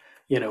 if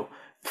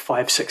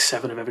 5, 6,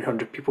 7 of every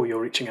 100 people you're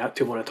reaching out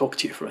to want to talk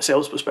to you from a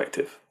sales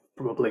perspective,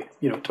 probably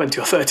 20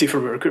 or 30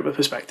 from a recruitment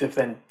perspective,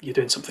 then you're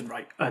doing something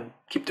right, and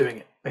keep doing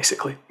it,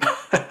 basically.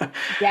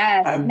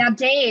 Yes. Now,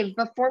 Dave,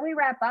 before we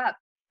wrap up,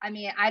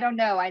 I don't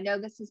know. I know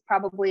this is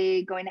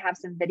probably going to have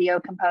some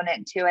video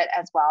component to it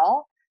as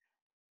well.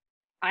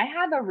 I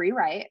have a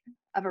rewrite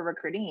of a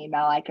recruiting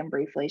email I can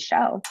briefly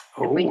show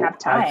if we have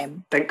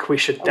time. I think we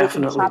should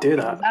definitely do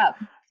that.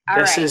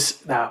 This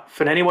is now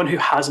for anyone who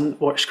hasn't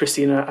watched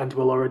Christina and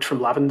Will Orridge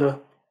from Lavender.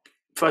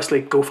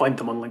 Firstly, go find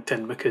them on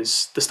LinkedIn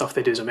because the stuff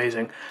they do is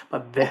amazing.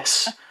 But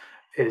this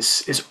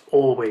is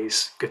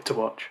always good to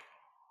watch.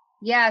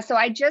 Yeah, so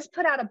I just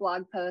put out a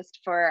blog post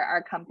for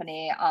our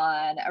company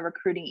on a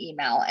recruiting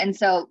email. And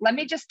so let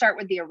me just start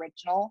with the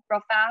original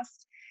real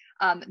fast.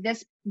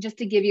 This, just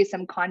to give you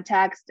some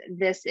context,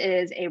 this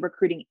is a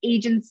recruiting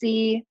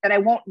agency that I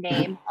won't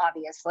name,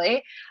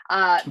 obviously.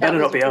 Better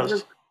not be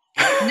us.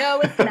 No,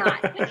 it's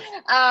not.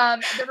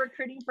 They're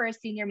recruiting for a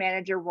senior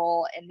manager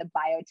role in the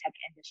biotech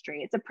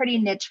industry. It's a pretty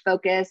niche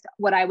focused,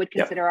 what I would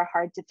consider a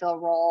hard to fill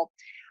role.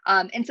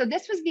 And so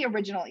this was the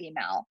original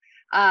email.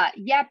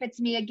 Yep, it's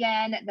me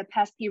again, the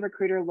pesky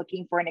recruiter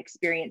looking for an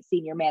experienced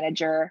senior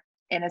manager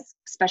in a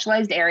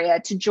specialized area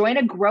to join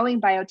a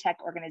growing biotech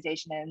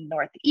organization in the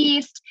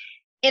Northeast.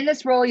 In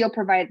this role, you'll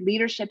provide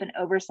leadership and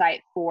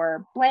oversight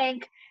for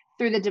blank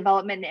through the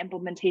development and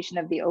implementation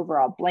of the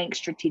overall blank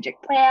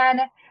strategic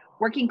plan.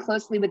 Working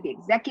closely with the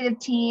executive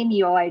team,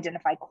 you'll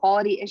identify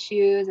quality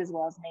issues as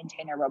well as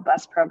maintain a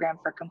robust program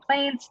for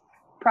complaints,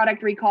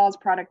 product recalls,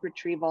 product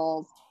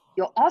retrievals.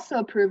 You'll also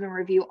approve and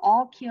review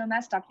all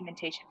QMS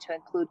documentation to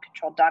include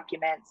controlled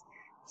documents,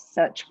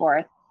 such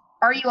forth.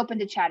 Are you open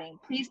to chatting?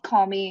 Please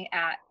call me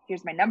at,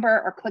 here's my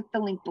number, or click the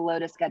link below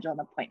to schedule an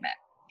appointment.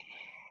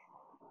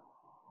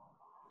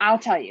 I'll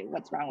tell you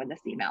what's wrong with this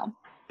email.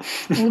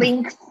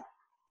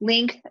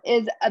 Length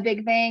is a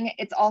big thing.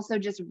 It's also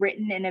just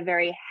written in a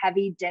very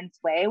heavy, dense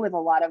way with a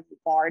lot of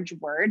large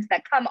words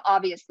that come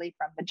obviously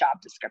from the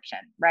job description,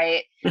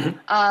 right?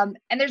 And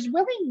there's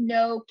really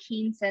no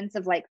keen sense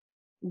of like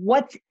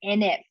what's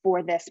in it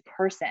for this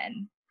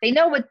person. They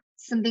know what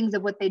some things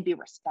of what they'd be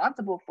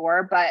responsible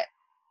for, but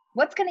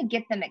what's going to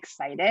get them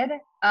excited?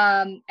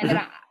 And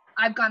then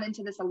I've gone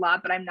into this a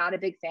lot, but I'm not a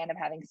big fan of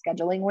having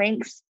scheduling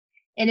links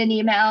in an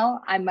email.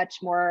 I'm much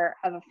more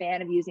of a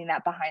fan of using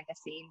that behind the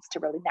scenes to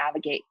really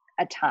navigate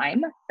a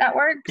time that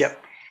works.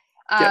 Yep.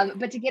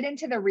 But to get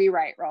into the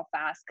rewrite real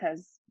fast,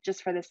 because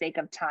just for the sake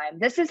of time,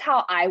 this is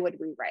how I would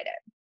rewrite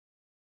it.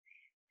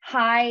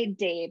 Hi,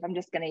 Dave, I'm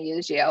just going to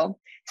use you.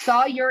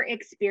 Saw your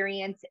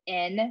experience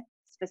in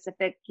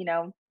specific,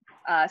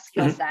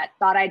 skill set,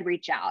 thought I'd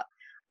reach out.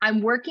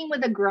 I'm working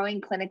with a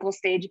growing clinical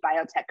stage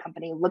biotech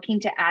company looking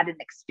to add an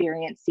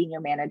experienced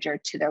senior manager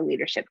to their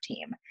leadership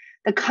team.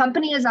 The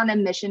company is on a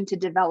mission to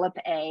develop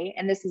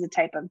and this is a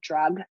type of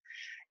drug,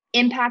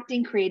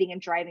 impacting, creating,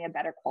 and driving a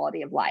better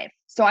quality of life.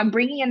 So I'm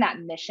bringing in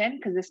that mission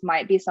because this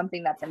might be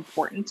something that's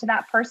important to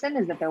that person,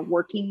 is that they're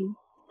working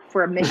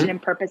for a mission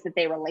and purpose that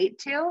they relate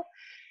to.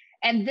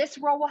 And this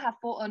role will have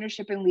full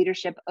ownership and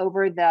leadership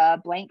over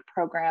the blank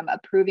program,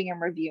 approving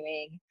and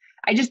reviewing.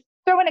 I just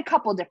throw in a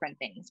couple different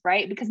things,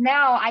 right? Because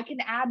now I can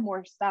add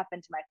more stuff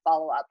into my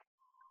follow-up,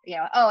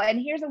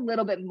 and here's a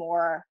little bit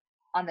more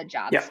on the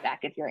job spec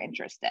if you're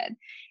interested.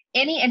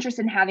 Any interest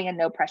in having a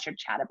no pressure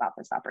chat about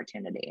this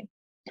opportunity?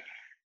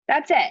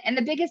 That's it. And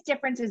the biggest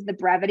difference is the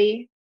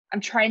brevity. I'm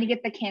trying to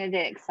get the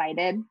candidate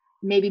excited,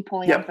 maybe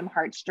pulling on some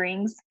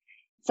heartstrings.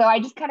 So I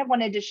just kind of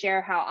wanted to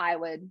share how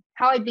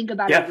I think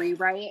about a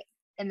rewrite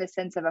in the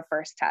sense of a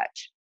first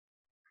touch.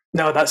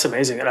 No, that's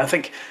amazing. And I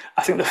think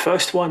the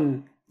first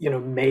one,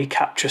 may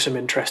capture some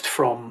interest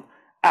from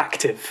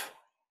active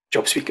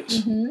job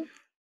seekers.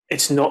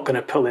 It's not going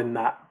to pull in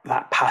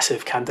that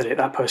passive candidate,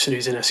 that person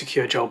who's in a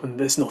secure job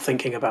and is not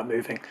thinking about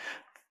moving.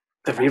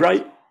 The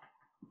rewrite,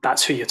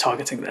 that's who you're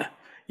targeting there.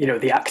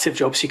 The active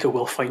job seeker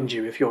will find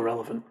you if you're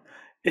relevant.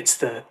 It's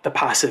the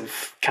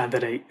passive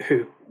candidate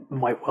who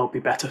might well be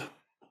better,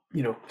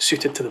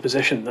 suited to the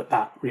position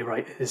that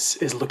rewrite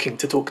is looking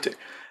to talk to,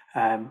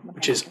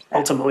 which is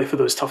ultimately for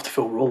those tough to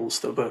fill roles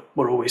that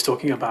we're always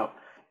talking about.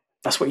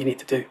 That's what you need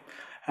to do.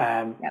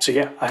 So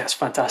that's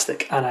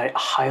fantastic, and I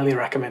highly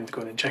recommend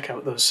going and check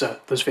out those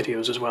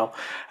videos as well.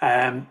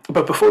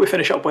 But before we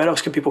finish up, where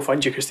else can people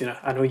find you, Christina?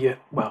 I know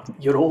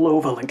you're all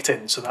over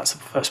LinkedIn, so that's the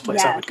first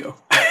place I would go.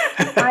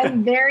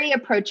 I'm very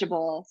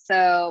approachable,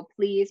 so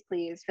please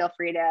feel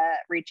free to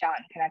reach out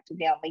and connect with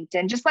me on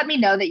LinkedIn. Just let me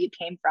know that you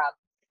came from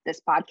this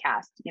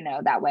podcast.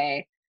 That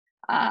way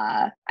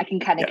I can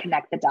kind of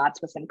connect the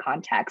dots with some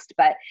context.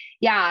 But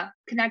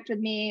connect with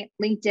me.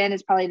 LinkedIn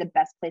is probably the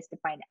best place to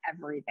find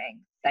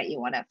everything that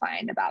you want to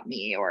find about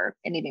me or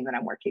anything that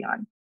I'm working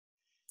on.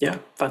 Yeah,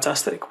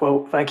 fantastic.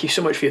 Well, thank you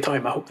so much for your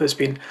time. I hope there's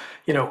been,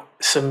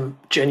 some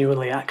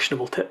genuinely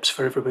actionable tips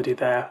for everybody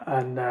there.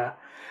 And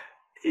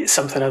it's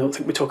something I don't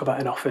think we talk about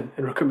enough in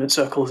recruitment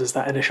circles, is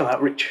that initial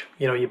outreach.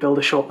 You build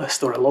a short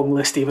list or a long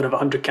list even of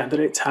 100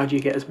 candidates. How do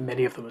you get as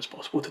many of them as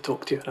possible to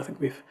talk to? And I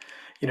think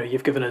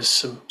you've given us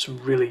some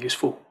really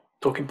useful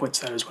talking points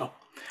there as well.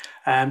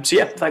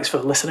 Thanks for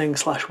listening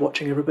 /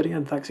 watching, everybody.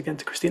 And thanks again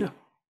to Christina.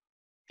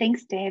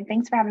 Thanks, Dave.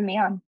 Thanks for having me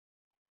on.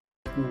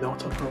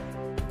 Not a problem.